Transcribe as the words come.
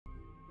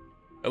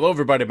Hello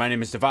everybody, my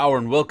name is Devour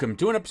and welcome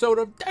to an episode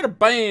of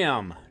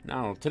CadBam!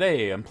 Now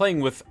today I'm playing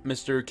with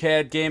Mr.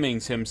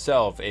 CadGamings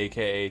himself,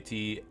 aka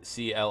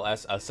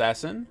TCLS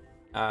Assassin.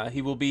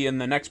 He will be in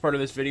the next part of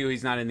this video.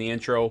 He's not in the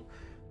intro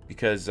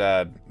because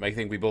I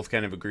think we both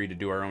kind of agreed to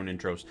do our own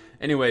intros.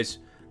 Anyways,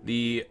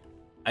 the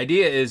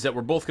idea is that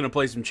we're both going to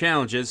play some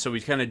challenges, so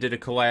we kind of did a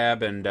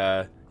collab,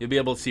 and you'll be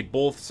able to see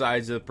both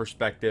sides of the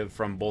perspective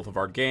from both of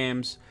our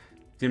games.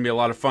 It's going to be a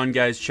lot of fun,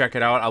 guys. Check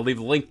it out. I'll leave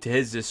a link to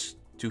his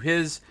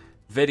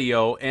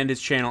video and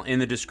his channel in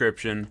the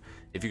description.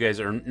 If you guys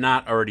are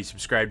not already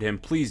subscribed to him,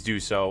 please do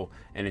so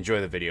and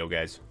enjoy the video,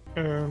 guys.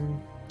 I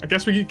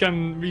guess we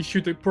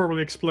should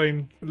probably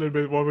explain a little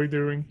bit what we're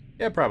doing.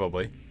 Yeah,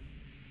 probably.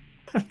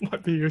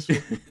 Might be useful.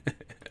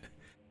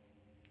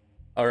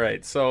 All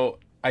right, so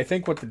I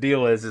think what the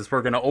deal is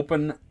we're gonna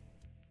open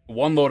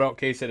one loadout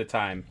case at a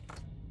time,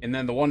 and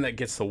then the one that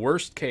gets the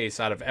worst case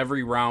out of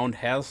every round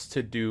has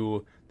to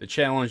do the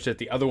challenge that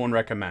the other one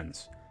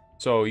recommends.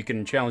 So you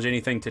can challenge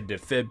anything to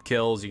defib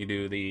kills. You can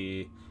do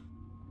the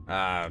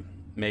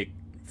make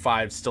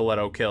 5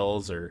 stiletto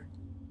kills, or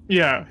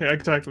yeah,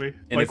 exactly.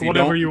 And like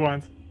whatever you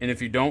want. And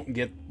if you don't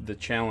get the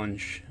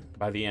challenge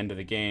by the end of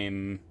the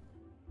game,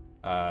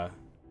 I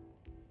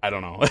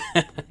don't know.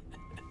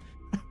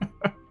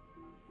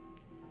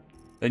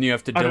 Then you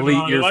have to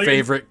delete your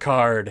favorite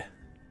card.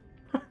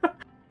 You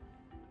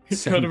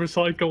gotta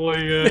recycle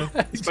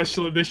a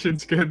special edition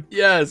skin.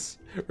 Yes,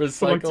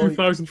 recycle. For like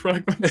 2,000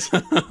 fragments.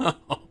 10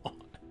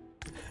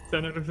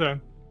 out of 10.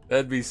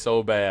 That'd be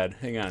so bad.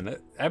 Hang on.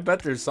 I bet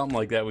there's something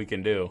like that we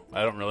can do.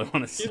 I don't really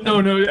want to see. No,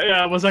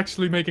 yeah, I was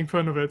actually making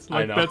fun of it.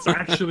 Like, I know. that's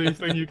actually a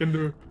thing you can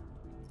do.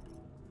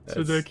 It's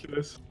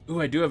ridiculous.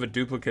 Ooh, I do have a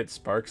duplicate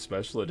Spark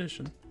Special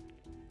Edition.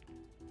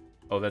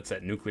 Oh, that's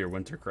that nuclear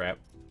winter crap.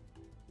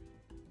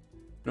 You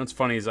know what's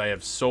funny is I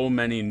have so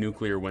many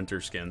nuclear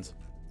winter skins.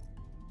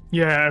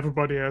 Yeah,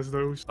 everybody has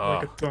those. Oh,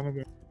 like a ton of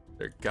them.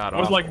 They're god awful.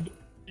 It was like the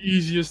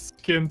easiest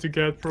skin to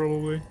get,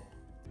 probably.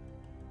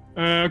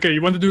 Okay,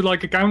 you want to do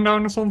like a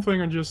countdown or something,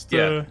 or just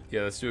yeah,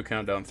 let's do a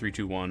countdown. 3,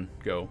 2, 1,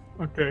 go.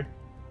 Okay,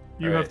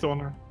 you have to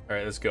honor. All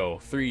right, let's go.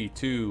 3,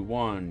 2,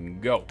 1,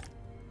 go.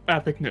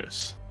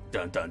 Epicness.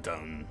 Dun dun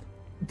dun.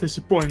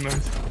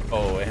 Disappointment.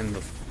 Oh, and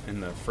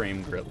the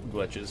frame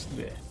glitches.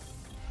 Yeah.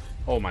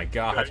 Oh my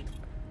god. Okay.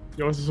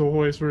 Yours is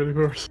always really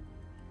worse.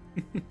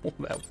 Oh,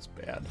 that was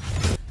bad.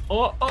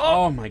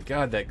 Oh my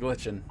god, that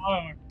glitching.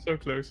 Oh, so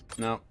close.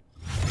 No.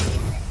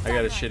 I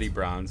got a shitty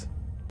bronze.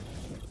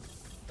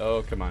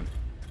 Oh, come on.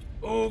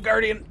 Oh,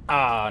 Guardian.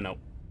 Ah, no.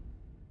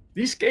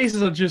 These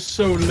cases are just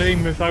so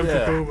lame without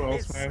the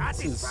mobiles, man.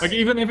 Like,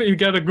 even if you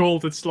get a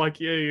gold, it's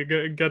like, yeah, you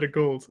get a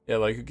gold. Yeah,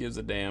 like, who gives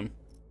a damn?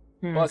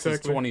 Yeah, Plus,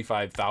 exactly. it's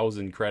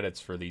 25,000 credits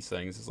for these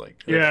things. It's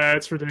like... Ugh. Yeah,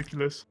 it's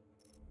ridiculous.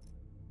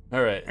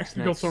 Alright.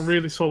 Actually got some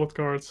really solid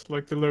cards,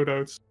 like the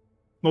loadouts.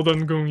 Not that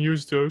I'm going to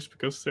use those,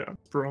 because, yeah,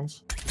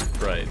 bronze.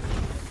 Right.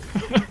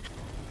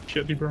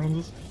 Shitty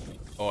bronzes.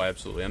 Oh,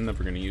 absolutely. I'm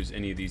never going to use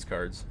any of these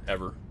cards,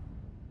 ever.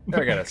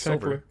 I got a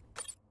silver.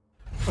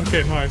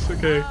 Okay, nice,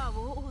 okay.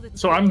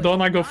 So I'm done,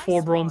 I got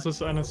 4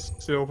 bronzes and a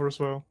silver as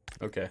well.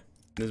 Okay.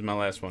 This is my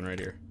last one right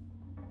here.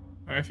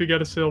 If you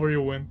get a silver,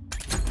 you'll win.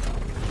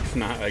 If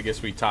not, I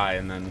guess we tie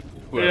and then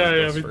whoever Yeah,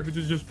 goes we first.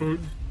 just do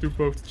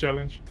both the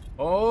challenge.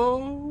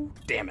 Oh,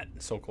 damn it.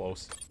 So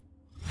close.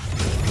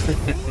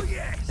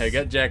 I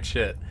got jack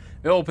shit.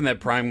 They'll open that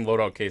prime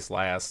loadout case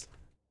last.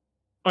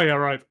 Oh yeah,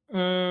 right.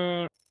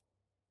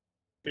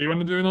 You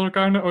want to do another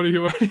kind, or do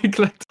you already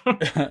collect them?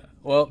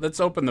 Well, let's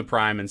open the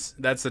prime, and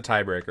that's the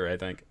tiebreaker, I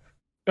think.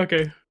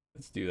 Okay.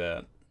 Let's do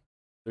that.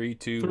 3,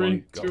 2, 3,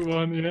 1, go. 2,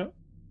 1, yeah.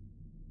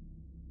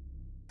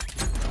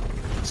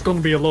 It's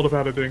gonna be a lot of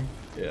editing.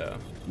 Yeah.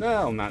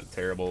 No, not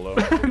terrible, though.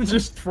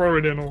 Just throw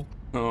it in all.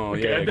 Oh,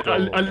 Okay, yeah.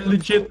 I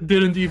legit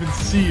didn't even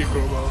see a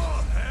cobalt.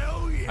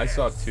 I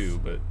saw 2,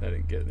 but I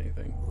didn't get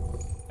anything.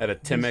 I had a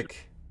Timic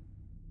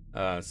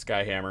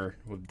Skyhammer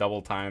with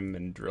double time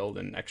and drilled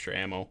and extra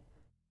ammo.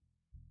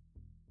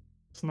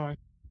 It's nice.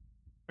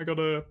 I got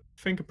I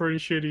think a pretty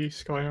shitty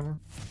Skyhammer.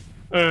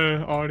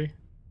 Artie.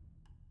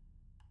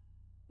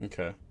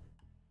 Okay.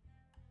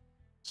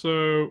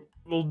 So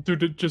we'll do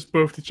just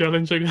both the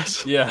challenge, I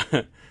guess. Yeah.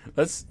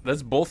 let's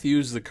both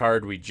use the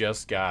card we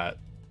just got.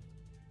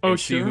 Oh, and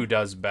sure. see who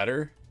does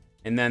better,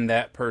 and then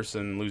that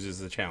person loses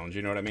the challenge.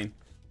 You know what I mean?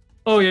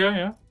 Oh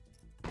yeah.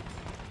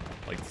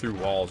 Like through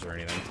walls or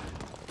anything.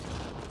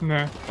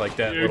 Nah. Like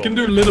that. You can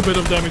do a little bit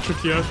of damage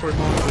with the asteroid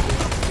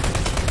moment.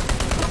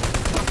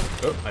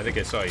 Oh, I think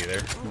I saw you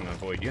there. I'm gonna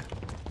avoid you.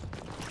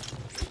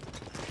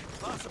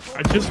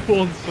 I just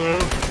spawned, so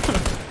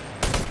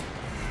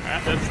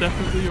that's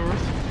definitely yours.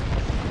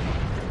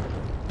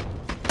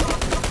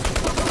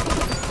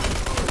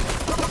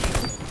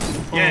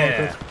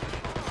 Yeah. Oh,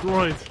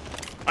 right.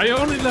 I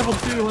only leveled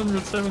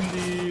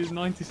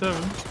 297. I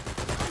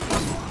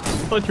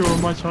thought you were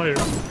much higher.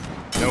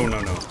 No.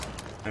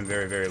 I'm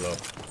very, very low.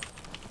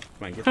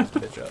 Come on, get this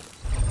bitch up.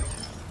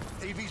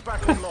 EV's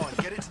back online.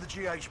 Get into the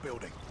GH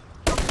building.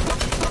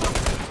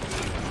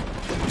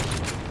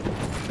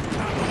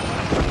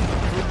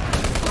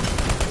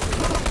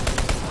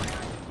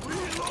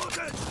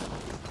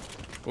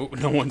 Oh,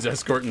 no one's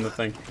escorting the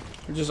thing.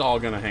 We're just all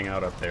gonna hang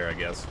out up there, I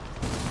guess.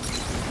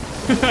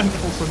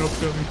 Also not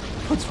filming.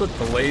 What's with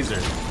the laser?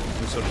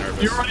 I'm so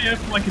nervous. You already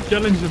have like a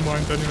challenge in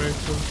mind anyway,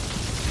 so...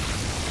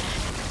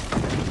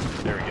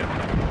 There we go.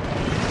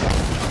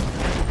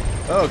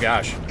 Oh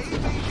gosh.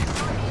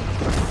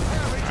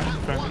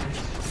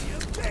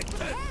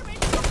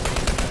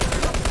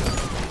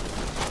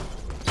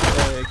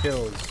 Hey,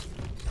 kills.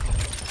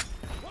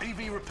 EV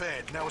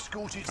repaired. Now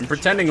escorted to I'm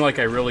pretending like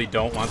I really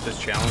don't want this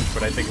challenge,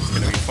 but I think it's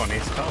gonna be funny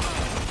as hell.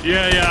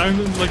 Yeah, I'm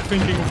like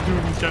thinking of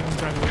doing the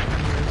challenge anyway.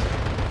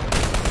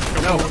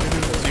 No,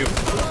 it's you.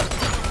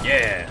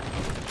 Yeah.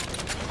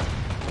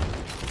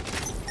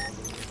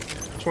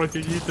 Try to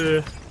eat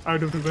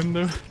out of the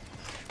window.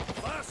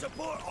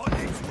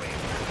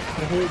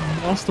 The whole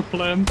master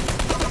plan.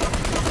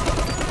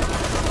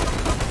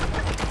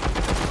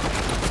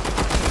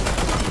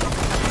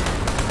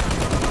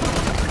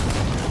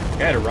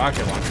 I had a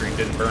rocket launcher and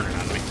didn't burn it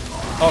on me.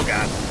 Oh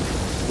god.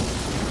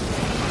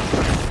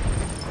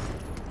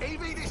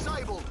 EV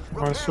disabled.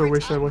 I so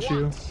wish I was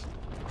you.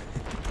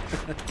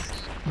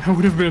 That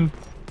would have been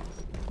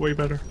way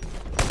better.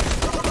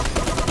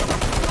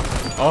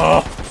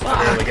 Oh,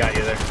 I really got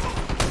you there.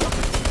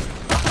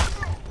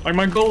 Like,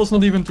 my goal is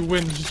not even to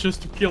win, it's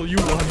just to kill you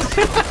once.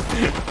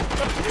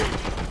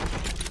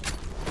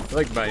 I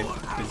like mine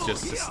is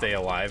just to stay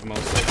alive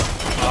mostly.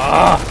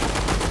 Ah!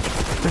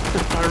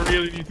 I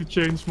really need to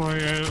change my,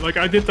 like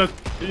I did that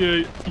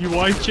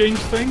UI change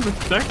thing with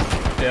text.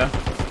 Yeah.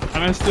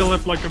 And I still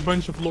have like a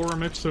bunch of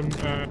lorem ipsum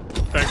text,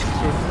 so it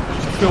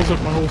just fills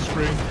up my whole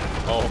screen.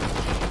 Oh.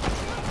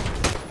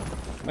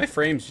 My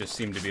frames just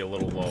seem to be a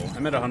little low.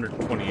 I'm at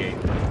 128. It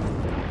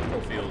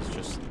feels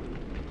just...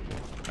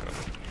 I don't know.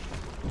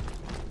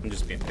 I'm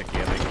just being picky,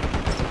 I think.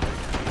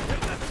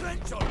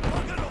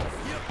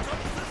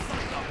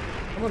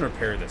 I'm gonna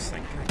repair this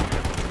thing.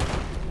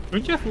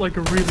 Don't you have like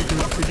a really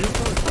good video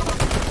card?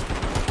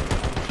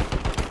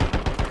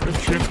 Good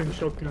shifting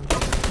shotgun.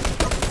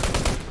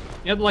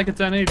 You had like a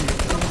 1080.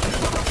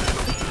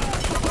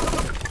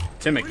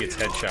 Timmick gets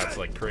headshots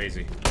like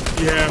crazy.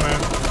 Yeah, man.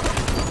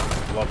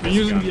 Love I've this been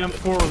using gun. the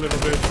M4 a little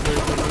bit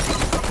lately.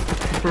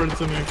 Prefer it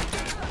to me.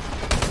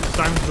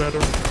 Sounds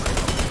better.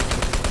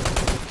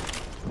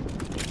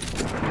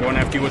 Going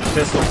after you with the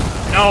pistol.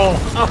 No!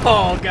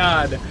 Oh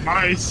god!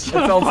 Nice!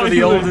 I fell for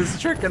the oldest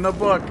trick in the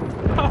book.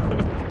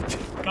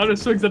 That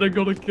is sucks that I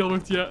got a kill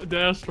with the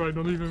airstrike,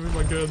 not even with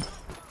my gun.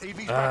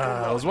 EV's back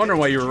online. I was wondering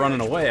why you were running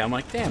away. I'm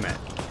like, damn it.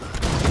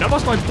 That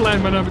was my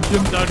plan when I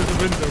jumped out of the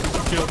window to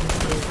kill him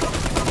still.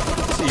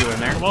 See you in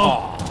there. Come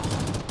on.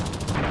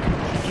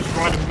 Just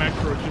run a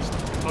macro, just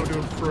how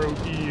to throw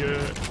E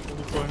all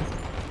the time.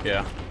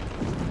 Yeah.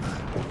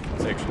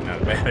 It's actually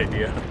not a bad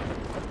idea.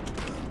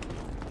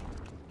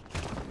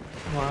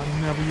 Well, I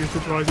never used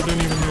it right, I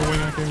don't even know when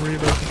I can read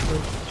that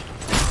stuff.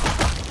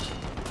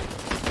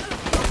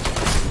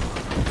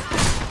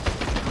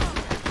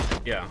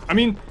 Yeah. I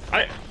mean,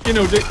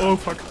 they, oh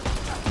fuck.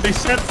 They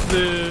said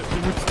they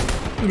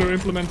would,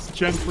 implement the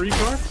Gen 3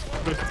 cards,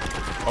 but...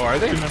 Oh, are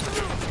they?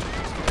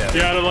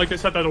 Yeah, like they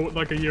said that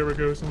like a year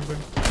ago or something.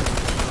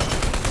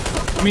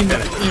 I mean,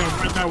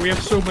 right now we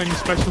have so many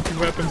specialty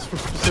weapons for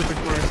specific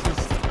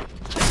prices.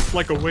 It's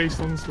like a waste,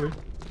 honestly.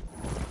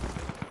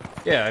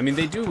 Yeah, I mean,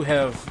 they do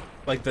have,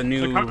 like, the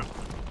new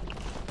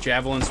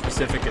Javelin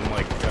specific and,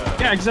 like,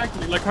 Yeah,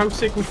 exactly. Like, how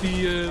sick would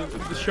the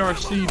Char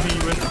C be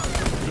with,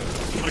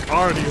 like,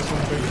 Artie or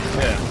something?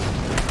 Yeah.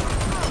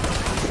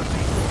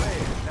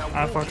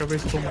 Ah, fuck, I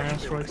wasted all my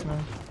airstrikes now.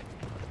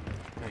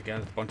 I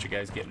got a bunch of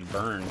guys getting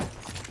burned.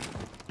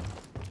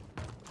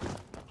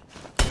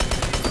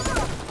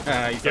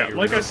 Yeah,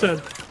 like I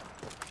said.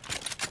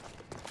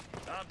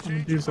 I'm a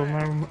diesel,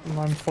 now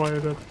I'm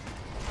fired up.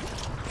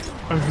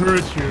 I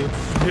heard you.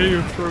 I hear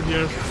you throw the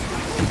airstrike.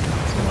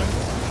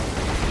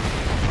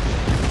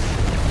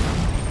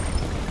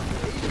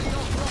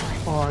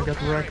 Oh, I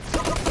got wrecked.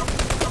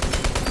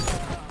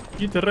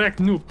 Get wrecked,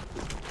 noob.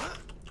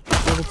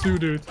 Level 2,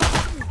 dude.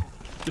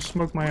 Just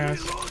smoked my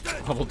ass.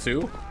 Level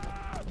 2?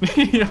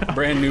 Yeah.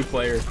 Brand new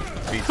player.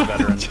 Beats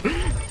veteran.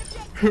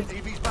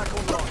 EV's back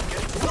online.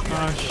 Get to the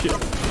Ah, shit.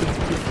 It's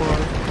too far.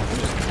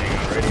 Just hang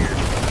on right here.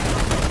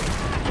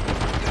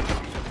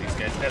 These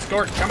guys.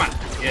 Escort, come on.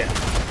 Yeah.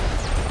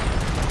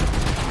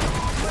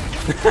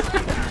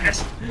 Yes.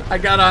 I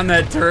got on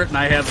that turret and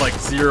I had like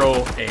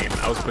 0 aim.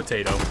 I was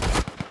potato.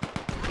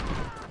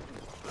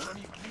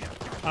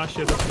 Ah,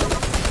 shit, that's good.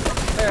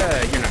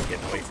 You're not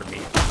getting away from me.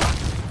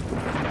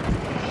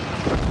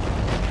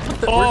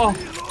 Oh!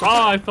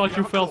 Ah, I thought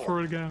you fell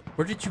for it again.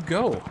 Where did you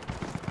go?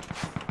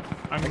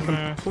 I'm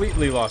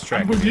Completely lost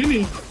track. I'm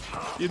Houdini.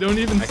 You don't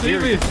even I see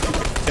hear me. you.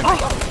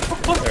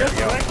 Oh, There we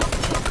go.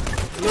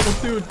 Level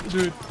 2,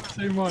 dude.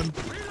 Same one.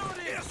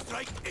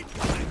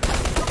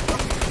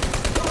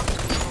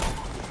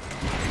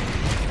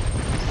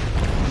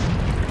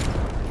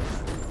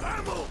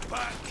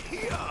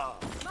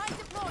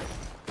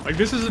 Like,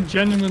 this is a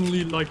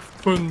genuinely, like,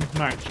 fun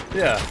match.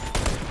 Yeah.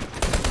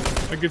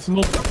 Like, it's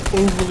not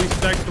overly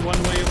stacked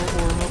one way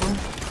or another.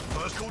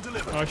 first call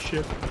delivered. Ah,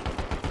 shit.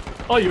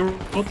 Oh, you're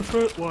not the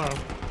first. Wow.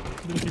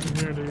 Didn't even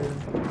hear the.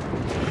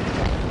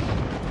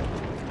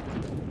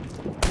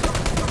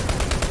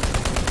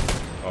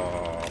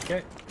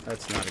 Okay,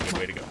 that's not a good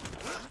way to go.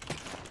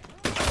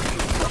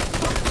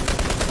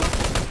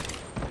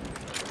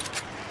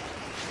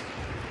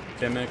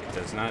 Timic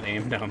does not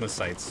aim down the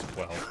sights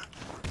well.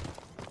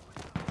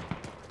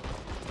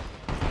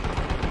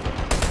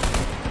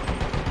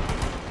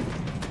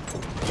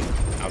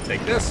 I'll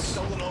take this.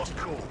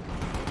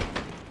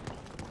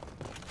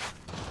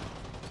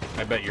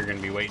 I bet you're gonna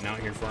be waiting out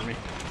here for me.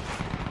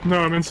 No,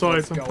 I'm inside.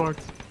 Let's I'm go.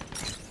 fucked.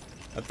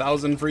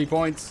 1,000 free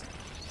points.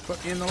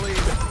 Put me in the lead.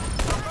 Yeah.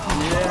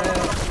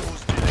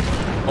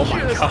 Oh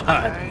my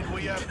god.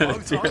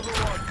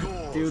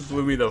 Dude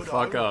blew me the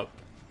fuck up.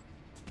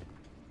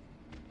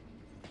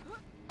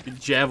 The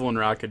javelin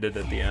rocketed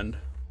at the end.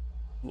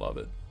 Love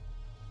it.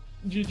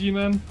 GG,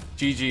 man.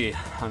 GG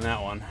on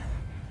that one.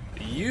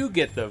 You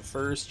get the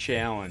first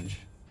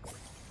challenge.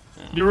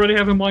 You already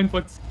have in mind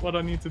what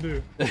I need to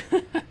do.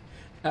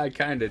 I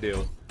kinda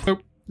do. So,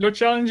 your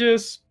challenge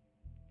is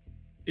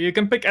you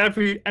can pick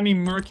any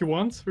merc you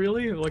want,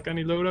 really, like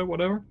any loadout,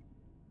 whatever.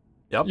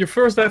 Yep. You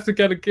first have to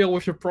get a kill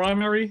with your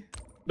primary,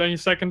 then your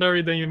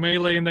secondary, then your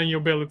melee, and then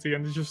your ability,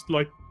 and you just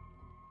like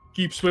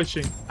keep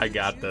switching. I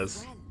got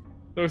this.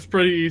 So it's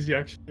pretty easy,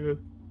 actually.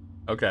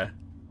 Okay.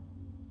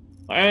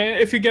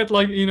 If you get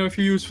like, you know, if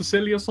you use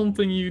Facility or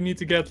something, you need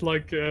to get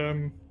like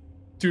two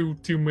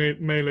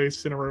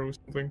melees in a row or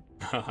something.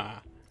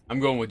 I'm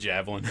going with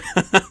javelin.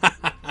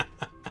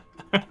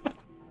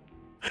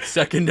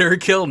 Secondary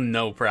kill,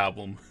 no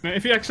problem.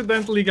 If you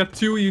accidentally get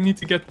 2, you need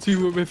to get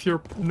 2 with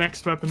your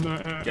next weapon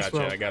Gotcha, as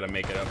well. I gotta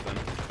make it up then.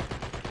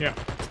 Yeah.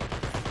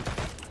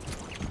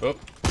 Oh.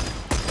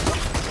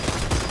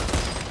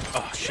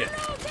 Oh, shit.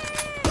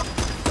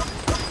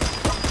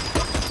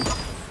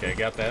 Okay, I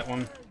got that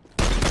one.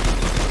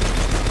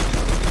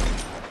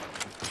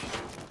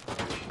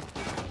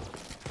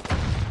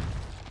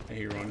 I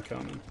hear one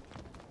coming.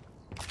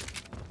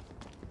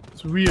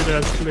 It's weird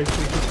as glitch, it's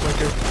just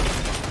like a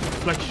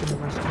reflection of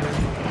my screen.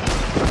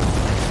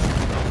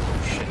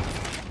 Oh, shit.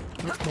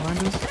 Look behind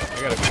us. I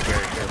gotta be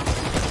very careful.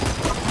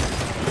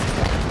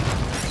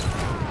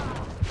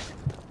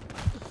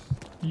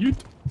 Yeet.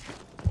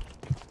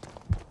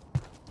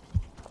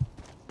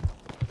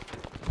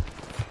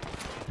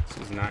 This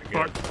is not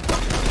good.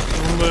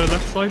 Fuck. On the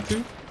left side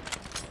too.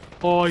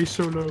 Oh, he's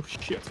so low.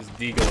 Shit. This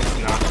Deagle is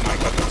not my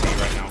cup of tea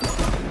right now.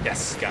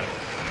 Yes, got it.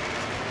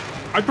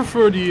 I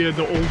prefer the old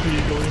Eagle, you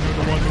know,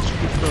 the one that you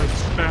could like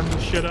spam the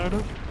shit out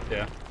of.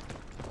 Yeah.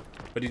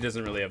 But he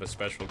doesn't really have a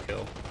special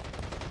kill.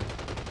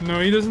 No,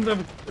 he doesn't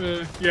have.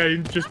 Yeah, you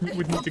just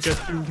would need to get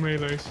 2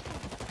 melees.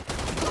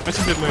 That's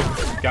a bit late.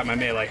 Got my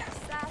melee.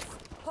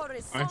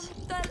 Nice.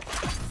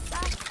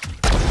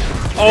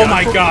 Oh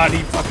my god,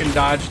 he fucking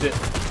dodged it.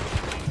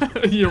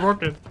 Your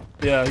rocket.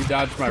 Yeah, he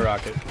dodged my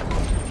rocket.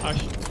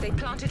 They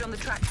planted on the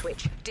track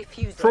switch.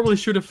 Diffuse Probably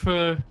should have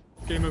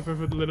came up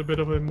with a little bit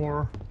of a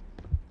more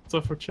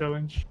tougher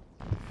challenge.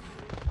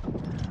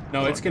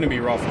 No, it's gonna be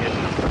rough getting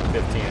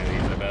 15 of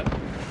these, I bet.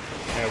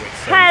 Yeah, wait,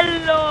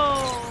 Hello!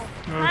 Oh,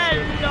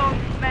 Hello,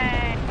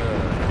 man!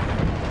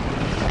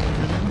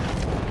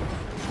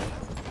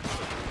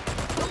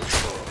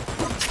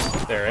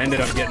 There, I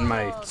ended up getting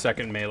my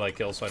second melee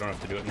kill, so I don't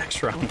have to do it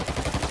next round.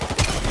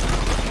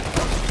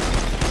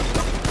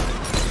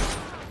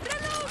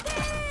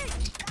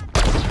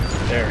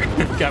 There,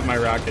 got my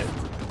rocket.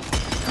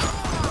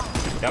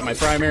 Got my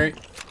primary.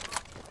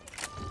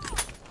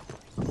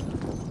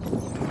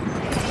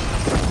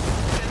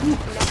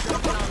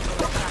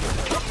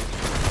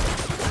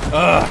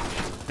 Ugh!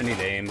 I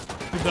need aim. You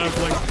have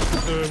like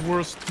the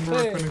worst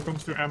work when it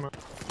comes to ammo.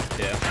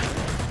 Yeah.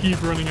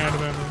 Keep running out of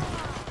ammo.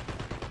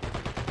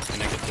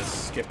 And I get to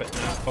skip it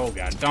now. Oh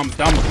god, dump,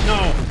 no!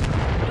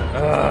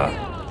 Ugh.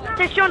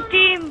 Session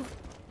team!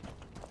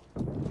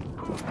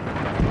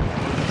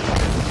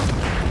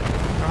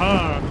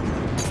 Ah!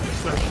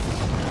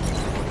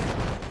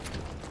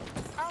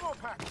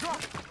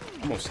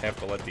 Almost have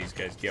to let these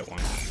guys get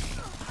one.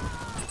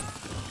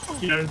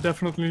 Yeah,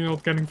 definitely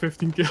not getting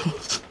 15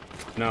 kills.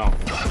 No. I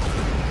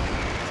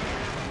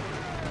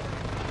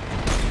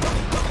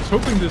was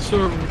hoping the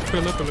server would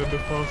fill up a little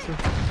bit faster.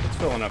 It's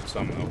filling up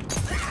some though.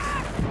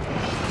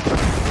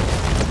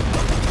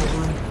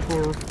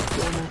 For more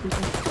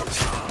people.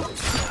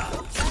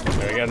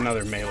 There, I got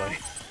another melee.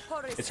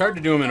 It's hard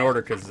to do them in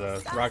order because the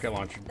rocket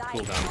launcher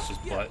cooldown is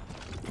just butt.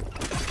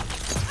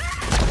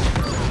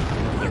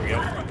 There we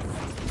go.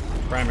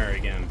 Primary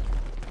again.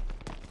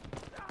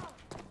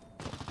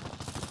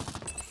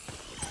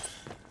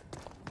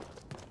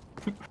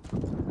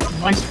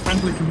 Nice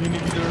friendly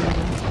community there.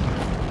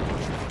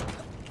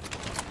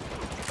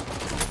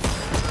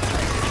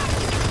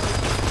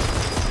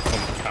 Oh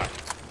my god.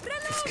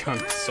 This gun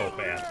is so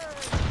bad.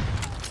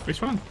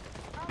 Which one?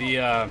 The,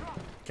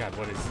 God,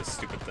 what is this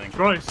stupid thing?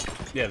 Drice.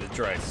 Yeah, the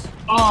Drice.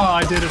 Ah,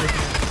 I did it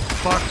again.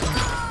 Fuck.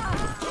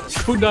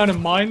 Put down a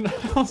mine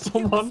on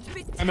someone,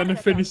 and then I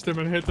finished him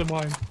and hit the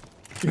mine.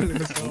 Killing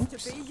myself.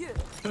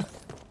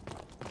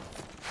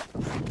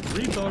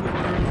 Retarded.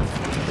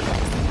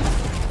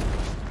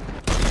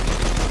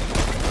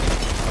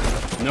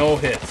 No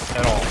hits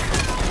at all.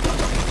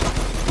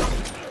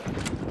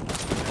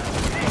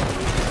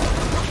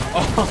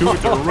 Dude,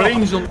 the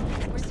range on...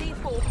 Receive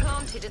 4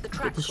 planted at the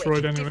track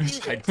destroyed switch. anyways.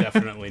 Defuse I it.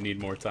 definitely need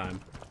more time.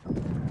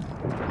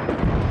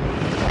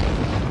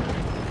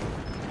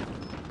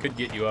 Could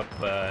get you up,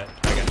 but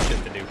I got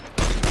shit to do.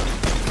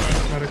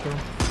 Medical.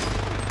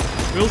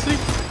 We'll see.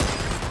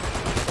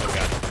 Oh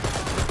god.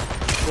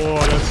 Oh,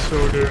 that's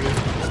so dirty.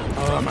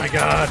 Oh my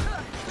god.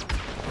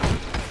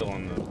 Still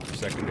on the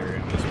secondary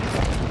on this one.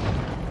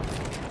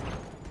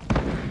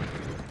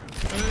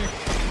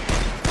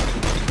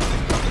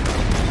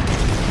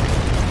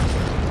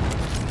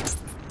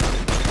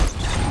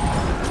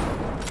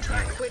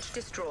 Track switch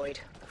destroyed.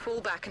 Fall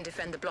back and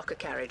defend the blocker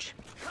carriage.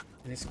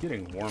 And it's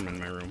getting warm in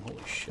my room.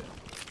 Holy shit.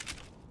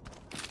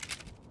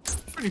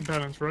 Pretty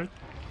balanced, right?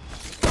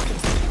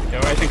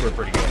 Yeah, I think we're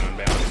pretty good on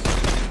balance.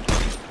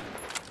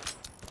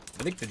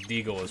 I think the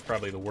Deagle is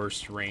probably the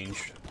worst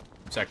range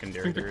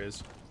secondary there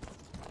is.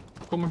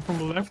 Coming from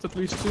the left, at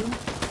least 2.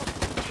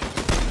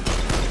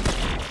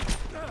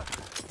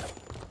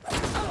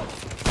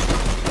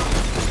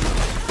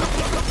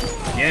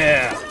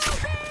 Yeah!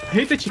 I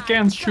hate that you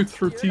can't shoot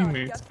through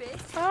teammates.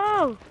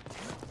 Oh.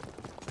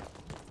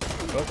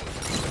 Oh.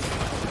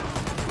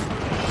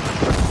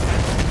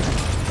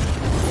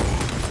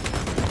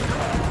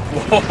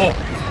 Whoa!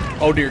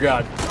 Oh dear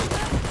god.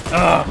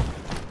 Ah!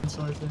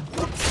 Inside there.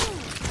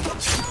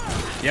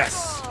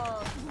 Yes!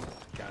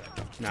 Got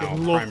it. Now,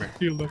 Love primer. to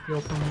feel that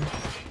kill from me.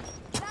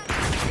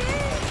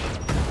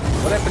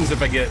 What happens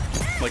if I get,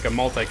 like, a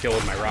multi-kill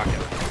with my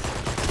rocket?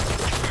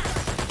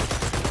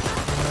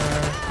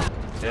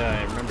 Yeah,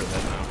 I remember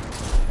that now.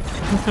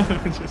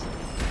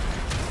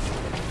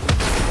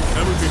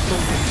 That would be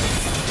something.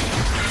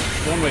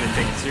 One way to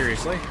take it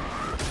seriously.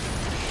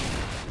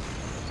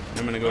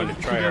 I'm gonna go into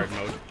tryhard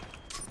mode.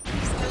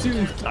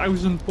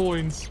 2,000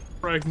 points.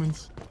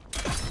 Fragments.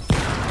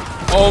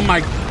 Oh my...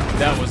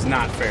 That was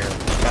not fair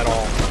at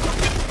all.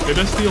 Did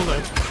I steal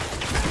that?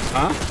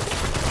 Huh?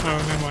 Oh,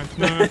 never mind.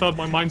 No, I thought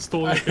my mind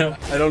stole that kill.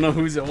 I don't know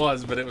whose it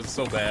was, but it was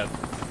so bad.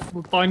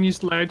 The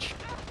tiniest ledge.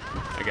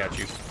 I got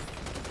you.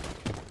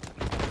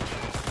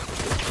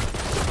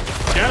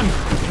 Again!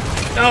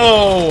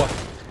 No!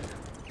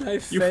 I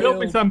You failed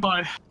me,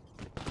 Senpai.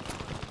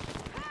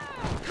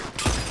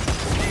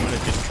 I'm gonna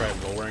just try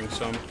lowering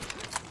some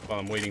while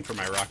I'm waiting for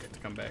my rocket to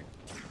come back.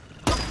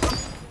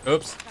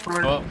 Oops.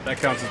 Oh, that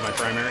counts as my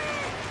primary.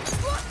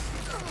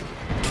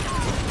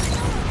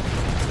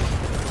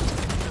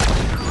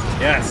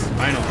 Yes,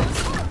 finally.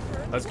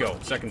 Let's go.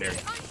 Secondary.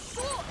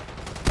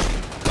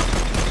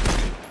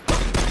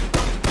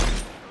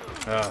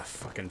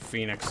 Fucking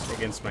Phoenix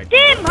against my...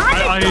 Damn,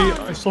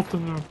 I stopped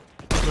him now.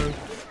 So,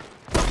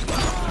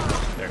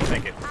 There,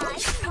 take it.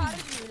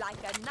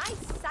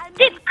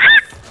 Did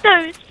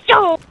after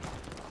so I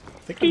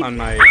think I'm on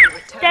my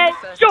that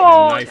First so.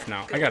 knife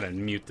now. I gotta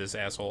mute this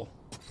asshole.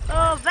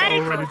 Oh, very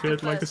already good.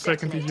 did, like the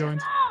second he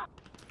joined.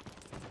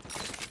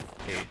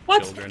 Hate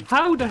What? children.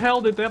 How the hell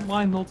did that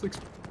mine not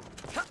explode?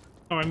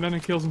 Oh, and then he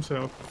kills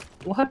himself.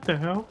 What the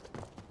hell?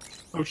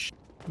 Oh shit.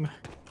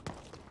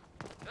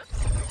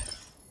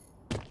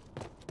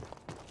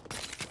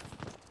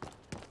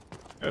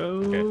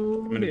 Oh, Okay,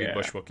 I'm gonna yeah. be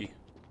Bush Wookie.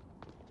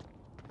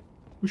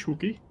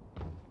 Bushwookie?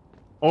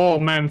 Oh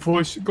man,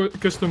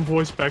 custom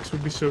voice packs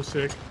would be so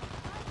sick.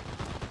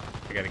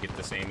 I gotta get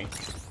this Amy.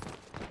 Is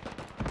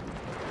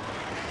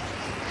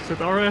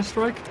that our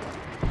airstrike?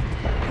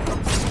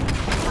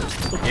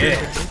 Yeah,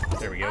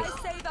 there we go.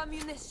 Save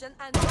ammunition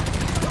and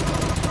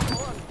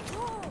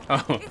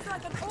Oh,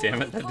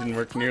 damn it, that didn't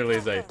work nearly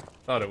as I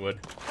thought it would.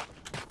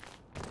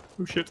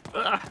 Oh shit.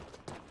 Ah.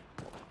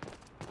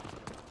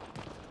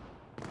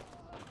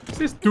 Is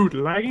this dude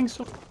lagging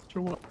so much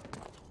or what?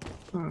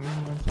 Oh,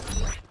 never mind.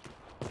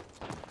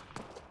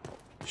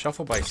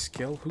 Shuffle by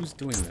skill? Who's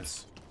doing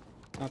this?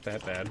 Not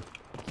that bad.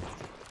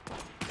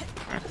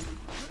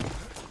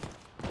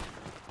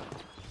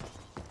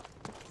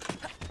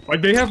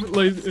 Like they have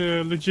like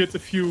legit a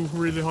few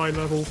really high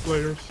level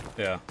players.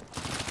 Yeah.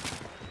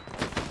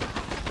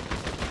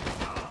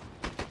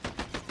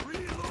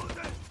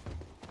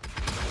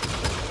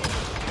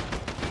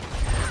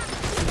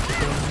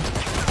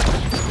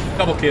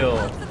 Double kill.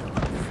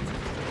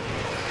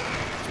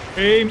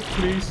 Aim,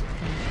 please.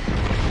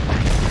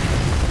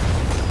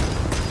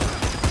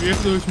 You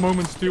have those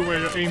moments too where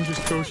your aim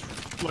just goes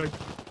like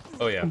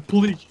Oh yeah,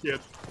 complete shit.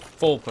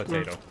 full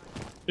potato.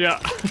 Yeah.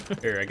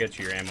 Here, I get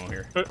you your ammo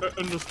here.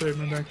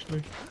 Understatement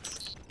actually.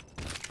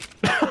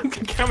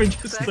 Can we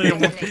just First stay on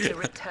one? detonator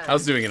returned. I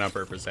was doing it on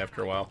purpose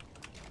after a while.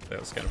 That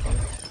was kind of fun.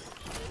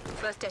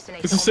 First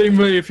detonator. It's the same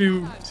way if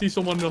you see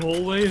someone in the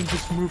hallway and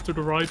just move to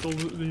the right all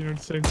the, at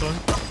the same time.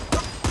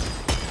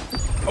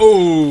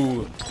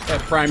 Oh,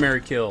 that primary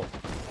kill.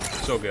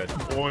 So good.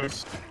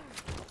 Boys.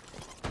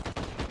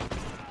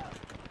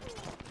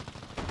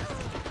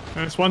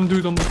 There's one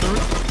dude on the third.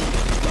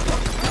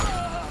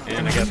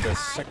 And I got the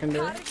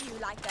secondary.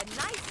 like a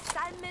nice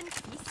salmon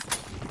feast.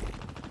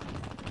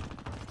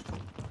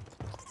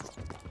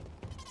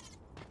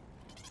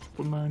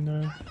 put mine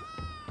there.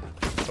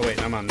 Oh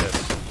wait, I'm on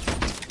this.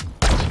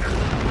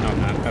 No,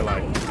 I'm not. I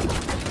lied.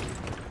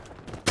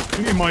 I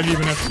think we might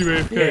even have 2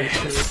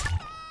 AFKs.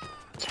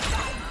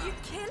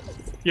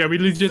 Yeah, we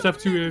legit have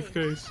 2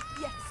 AFKs.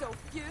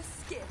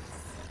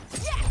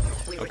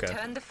 We Okay,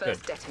 returned the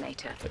first good.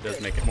 detonator. That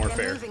does make it more They're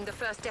fair. moving the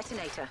first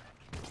detonator.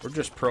 We're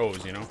just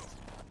pros, you know?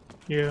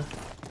 Yeah.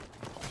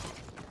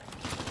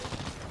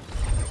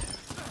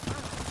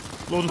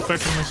 Love the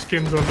fact that my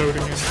skins are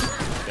loading in.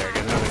 There, I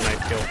got another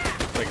knife kill.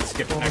 So I can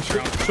skip the next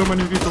round. So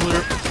many people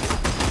there.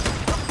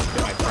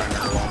 Get my primer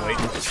while I'm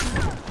waiting.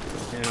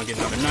 And I'll get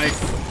another knife.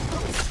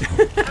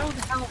 How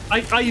the hell?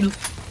 I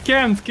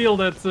can't kill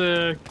that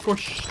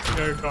Kosh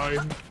guy.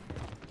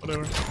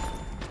 Whatever.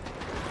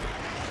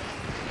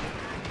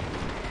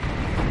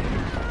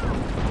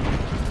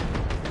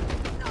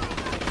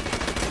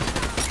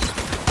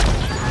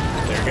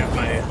 There, got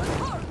my...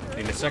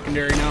 Need a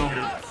secondary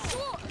now.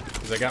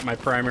 Because I got my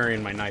primary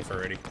and my knife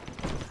already.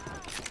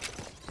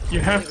 You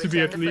have to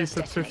be at least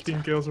at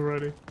 15 kills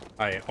already.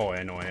 Oh,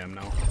 I know I am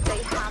now.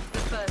 They have the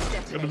first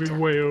detonator. Gotta be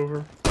way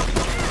over.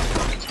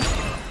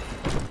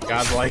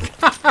 Godlike.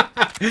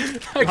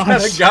 I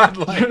got a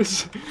godlike.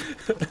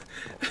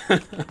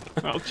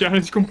 Well,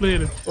 challenge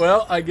completed.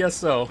 Well, I guess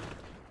so.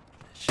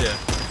 Shit.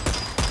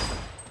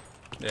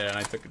 Yeah, and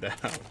I took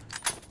that out.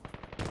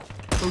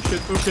 Oh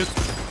shit, oh shit.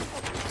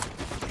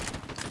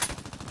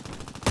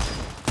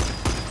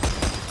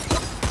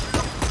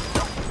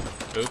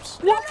 Oops.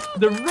 What?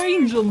 The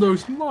range on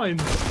those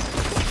mines.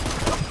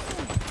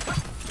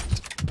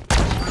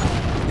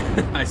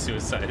 I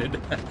suicided.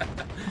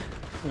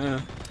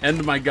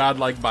 End my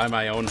godlike by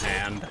my own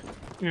hand.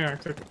 Yeah,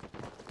 exactly.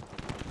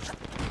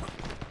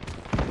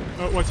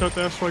 Oh, watch out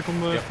there, strike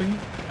on the thing.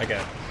 I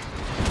got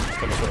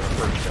some sort of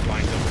perch that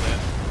lines up with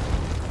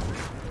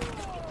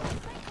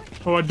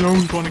that. Oh, I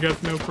don't want to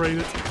get no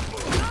braided.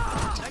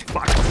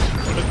 Fuck.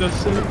 What did that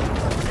say?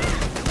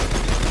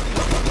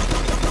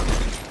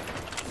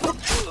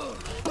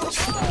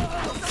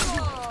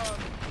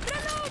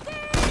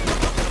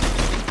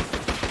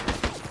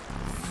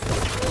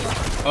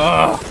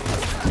 Oh,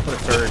 what a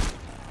turd.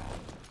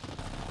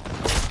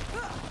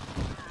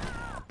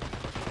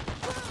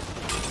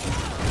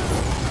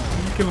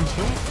 Did he kill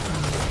himself?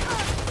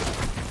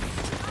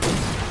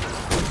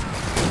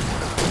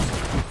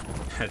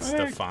 That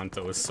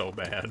Stefanto is so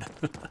bad.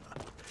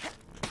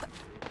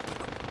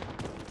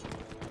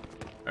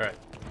 Alright.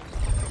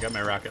 I got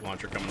my rocket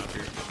launcher coming up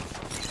here.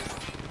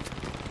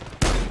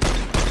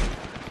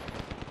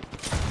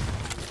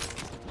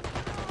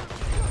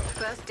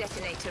 First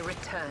detonator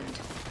returned.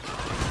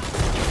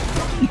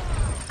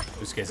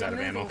 This guy's out of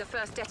ammo. Moving the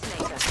first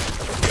detonator.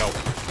 Let's go.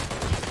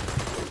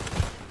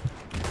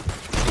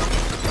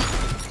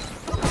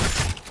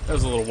 That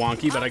was a little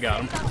wonky, but I got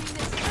him.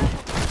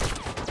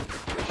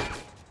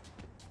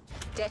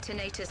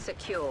 Detonator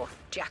secure.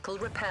 Jackal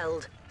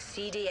repelled.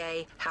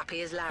 CDA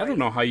happy as Larry. I don't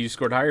know how you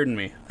scored higher than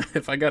me.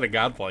 If I got a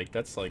godlike,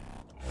 that's like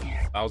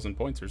 1,000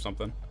 points or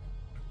something.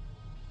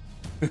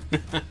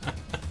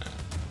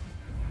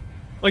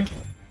 Like,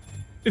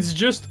 it's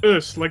just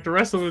us. Like, the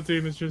rest of the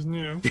team is just,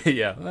 you know.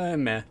 Yeah,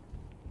 meh.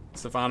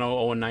 Stefano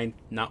 0-9,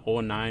 not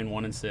 0-9,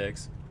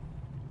 1-6,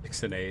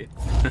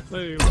 6-8.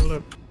 Hey, what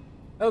up?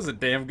 That was a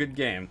damn good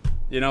game.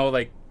 You know,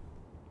 like,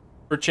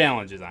 for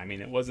challenges, I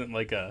mean, it wasn't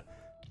like a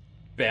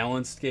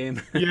balanced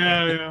game.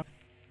 Yeah, yeah.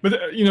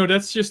 But, you know,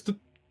 that's just,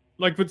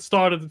 like, what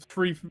started at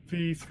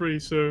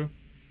 3v3, so...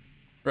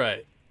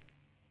 Right.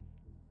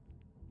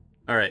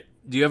 Alright,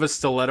 do you have a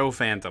Stiletto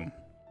Phantom?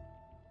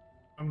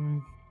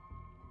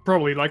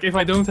 Probably. Like, if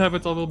I don't have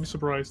it, I will be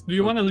surprised. Do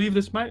you want to leave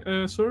this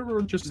server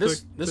or just...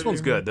 This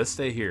one's good. Let's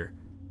stay here.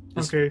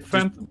 Okay,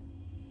 Phantom.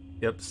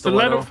 Yep,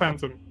 Stiletto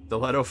Phantom.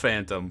 Stiletto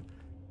Phantom.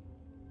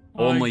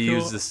 Only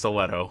use the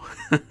stiletto.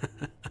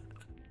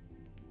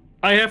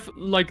 I have,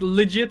 like,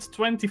 legit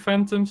 20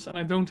 Phantoms, and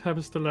I don't have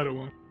a stiletto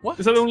one. What?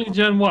 Is that only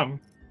Gen 1?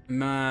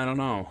 Nah, I don't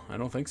know. I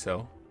don't think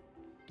so.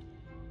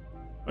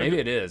 Maybe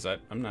it is.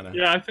 I'm not a...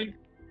 Yeah, I think...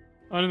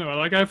 I don't know.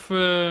 Like, I have...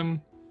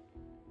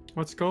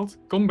 what's it called?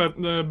 Combat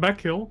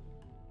backhill.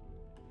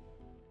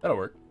 That'll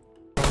work.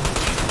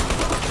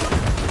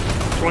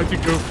 Try to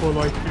go for,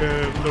 like,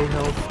 low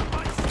health.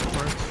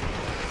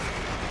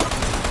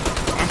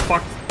 I'm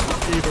fucked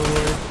either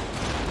way.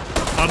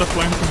 Out of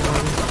flanking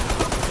already.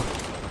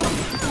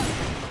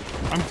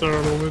 I'm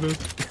terrible with it.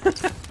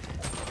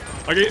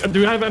 Okay, do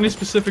you have any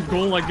specific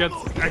goal, like get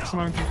X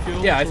amount of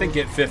kills? Yeah, I think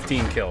get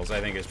 15 kills. I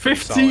think it's pretty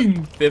 15?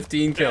 solid.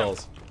 15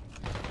 kills.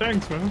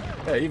 Thanks, man.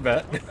 Yeah, you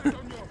bet.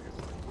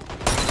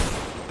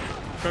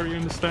 Very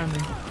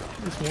understanding.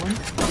 This one.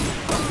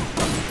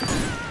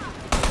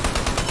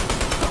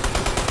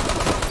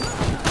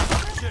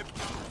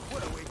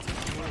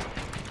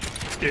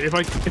 Okay,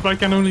 if I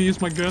can only use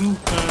my gun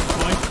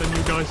twice, then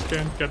you guys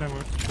can get him.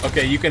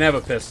 Okay, you can have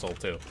a pistol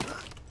too.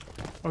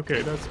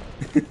 Okay, that's...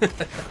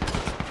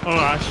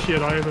 Oh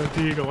shit, I have a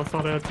deagle. I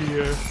thought I had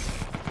the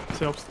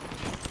self.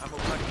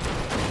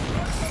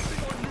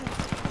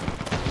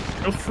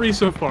 Got 3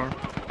 so far.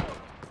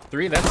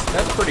 3,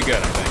 that's pretty good,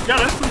 I think. Yeah,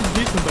 that's pretty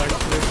decent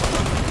actually.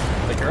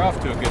 Like, you're off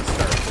to a good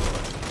start.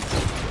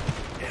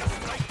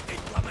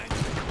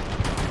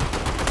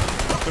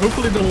 So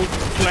hopefully they'll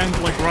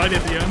plant like right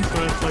at the end,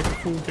 so it's like a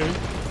full game.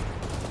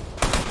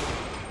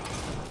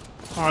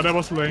 Ah, that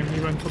was lame. He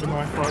went for the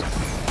knife part.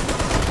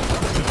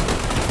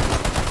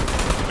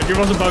 Like he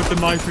was about to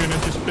knife me and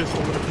then just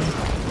pistol with me.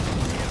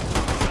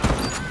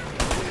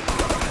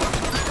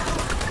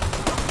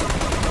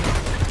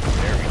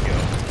 There we go.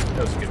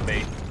 That was good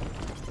bait.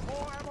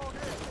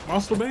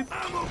 Masturbate?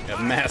 Yeah,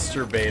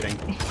 masturbating.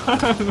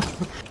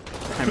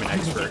 I'm an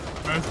expert.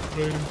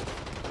 Masturbating.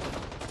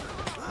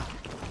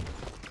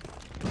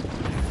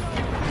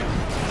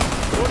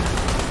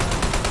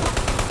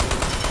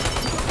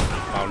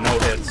 Oh, no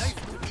hits.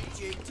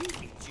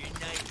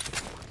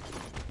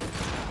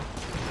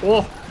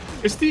 Oh,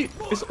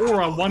 is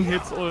Aura one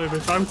hit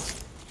without?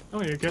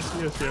 Oh, yeah, I guess he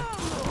is. Yeah,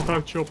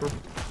 without chopper.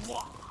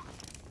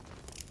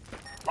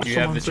 Do you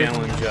have the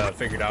challenge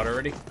figured out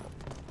already?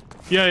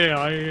 Yeah,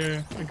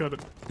 I got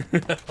it.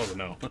 Oh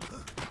no.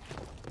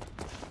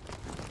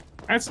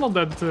 It's not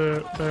that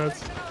bad.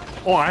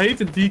 Oh, I hate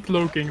the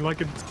decloaking.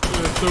 Like it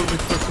totally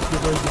fucks up the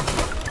vision.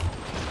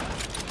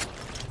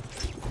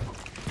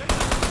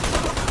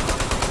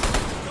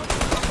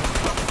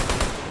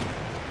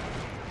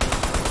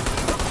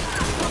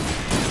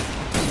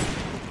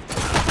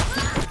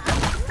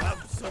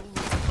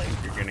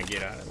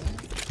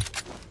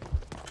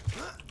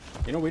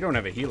 You know, we don't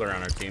have a healer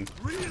on our team.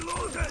 Just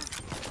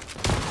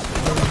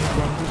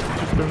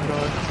don't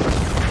die.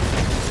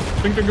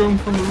 I think they're going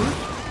from the roof.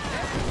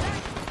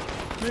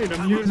 Mate,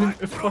 I'm using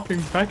a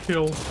fucking back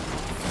hill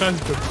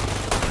phantom.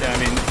 Yeah, I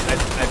mean, I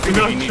think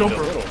you need a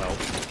little help.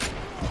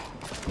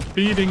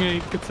 Beating a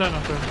katana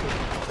phantom.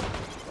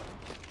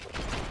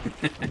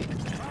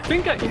 I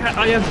think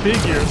I have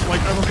big ears.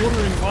 Like, I was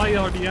wondering why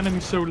are the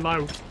enemies so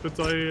loud, but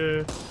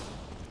I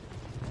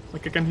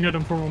can hear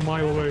them from a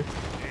mile away.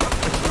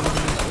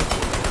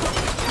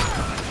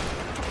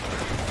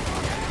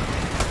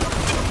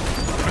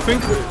 I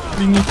think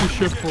we need to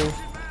shuffle,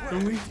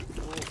 don't we?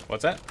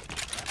 What's that?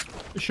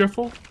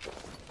 Shuffle?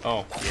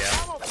 Oh, yeah.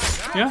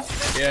 Yeah?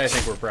 Yeah, I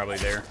think we're probably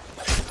there.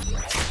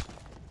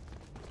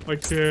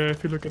 Like,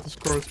 if you look at the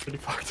score, it's pretty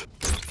fucked.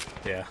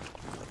 Yeah.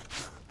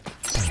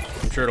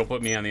 I'm sure it'll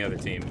put me on the other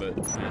team, but...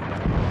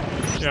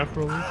 Yeah,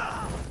 probably.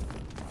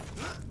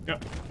 Yeah.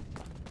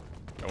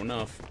 Don't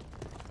enough.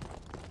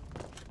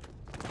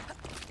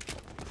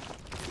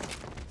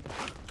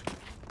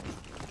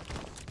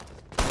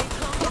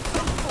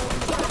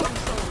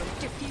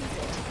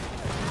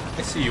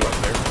 I see you up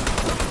there.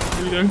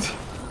 You don't.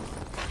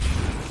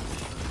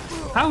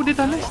 How did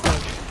I miss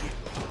that?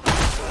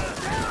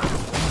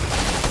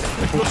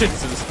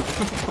 Jesus.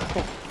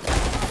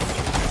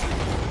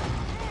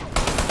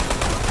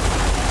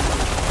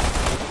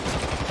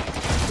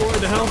 Destroy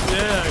the health.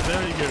 Yeah,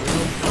 there you go.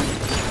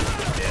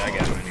 Yeah, I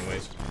got him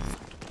anyways.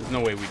 There's no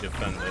way we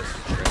defend this.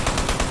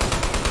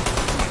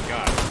 Oh my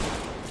god.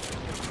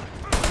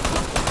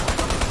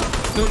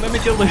 No, let me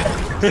kill them.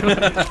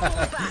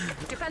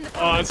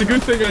 It's a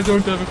good thing I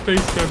don't have a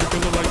face cam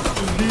because I'm like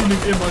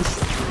leaning in my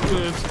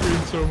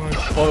screen so much.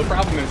 Well, the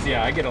problem is,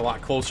 yeah, I get a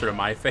lot closer to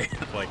my face,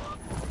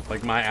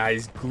 like my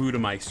eyes glued to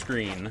my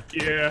screen.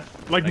 Yeah,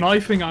 like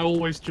knifing, I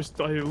always just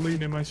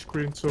lean in my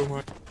screen so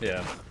much.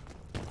 Yeah.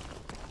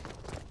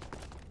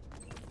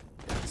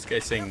 This guy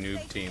saying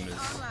noob team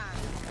is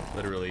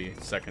literally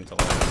second to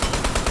last.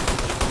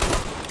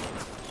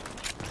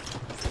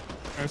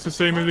 It's the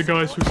same as the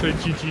guys who say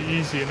GG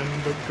easy and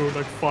then they go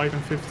like 5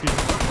 and 15.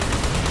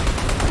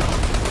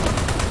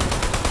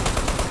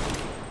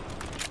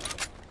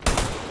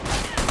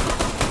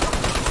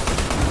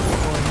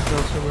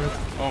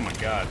 Oh my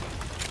god.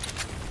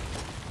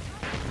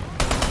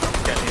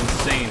 Got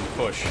insane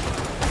push.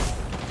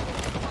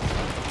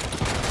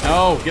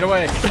 No, get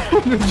away!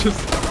 Just...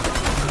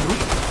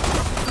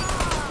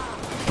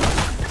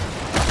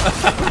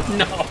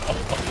 No!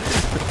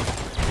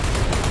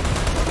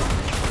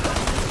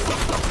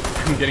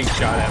 I'm getting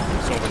shot at from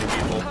so many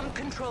people. Pump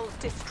controls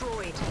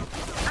destroyed.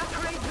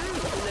 Après vous,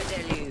 le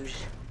deluge.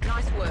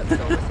 Nice work,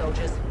 Solar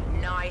Soldiers.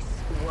 Nice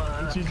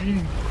work.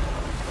 GG.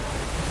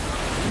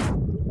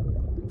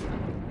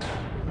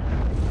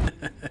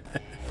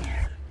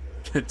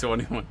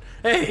 21.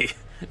 Hey!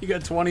 You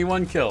got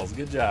 21 kills.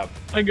 Good job.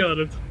 I got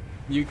it.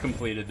 You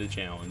completed the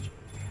challenge.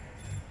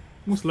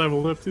 Almost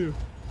leveled up too.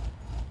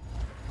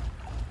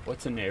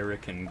 What's an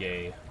Erican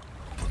gay?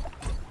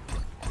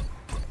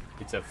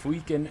 It's a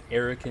freaking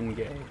Erican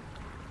gay.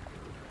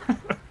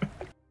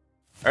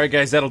 Alright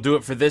guys, that'll do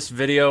it for this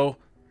video.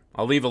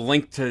 I'll leave a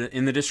link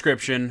in the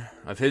description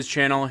of his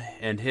channel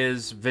and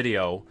his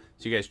video.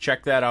 So you guys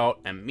check that out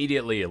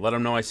immediately. Let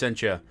him know I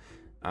sent you.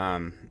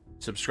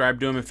 Subscribe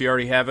to him if you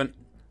already haven't.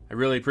 I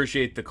really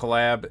appreciate the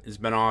collab. It's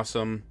been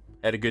awesome.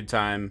 Had a good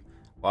time.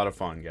 A lot of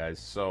fun, guys.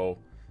 So,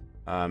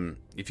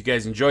 if you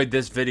guys enjoyed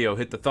this video,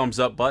 hit the thumbs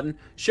up button,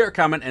 share,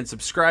 comment, and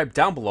subscribe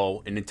down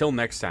below. And until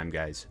next time,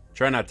 guys,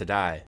 try not to die.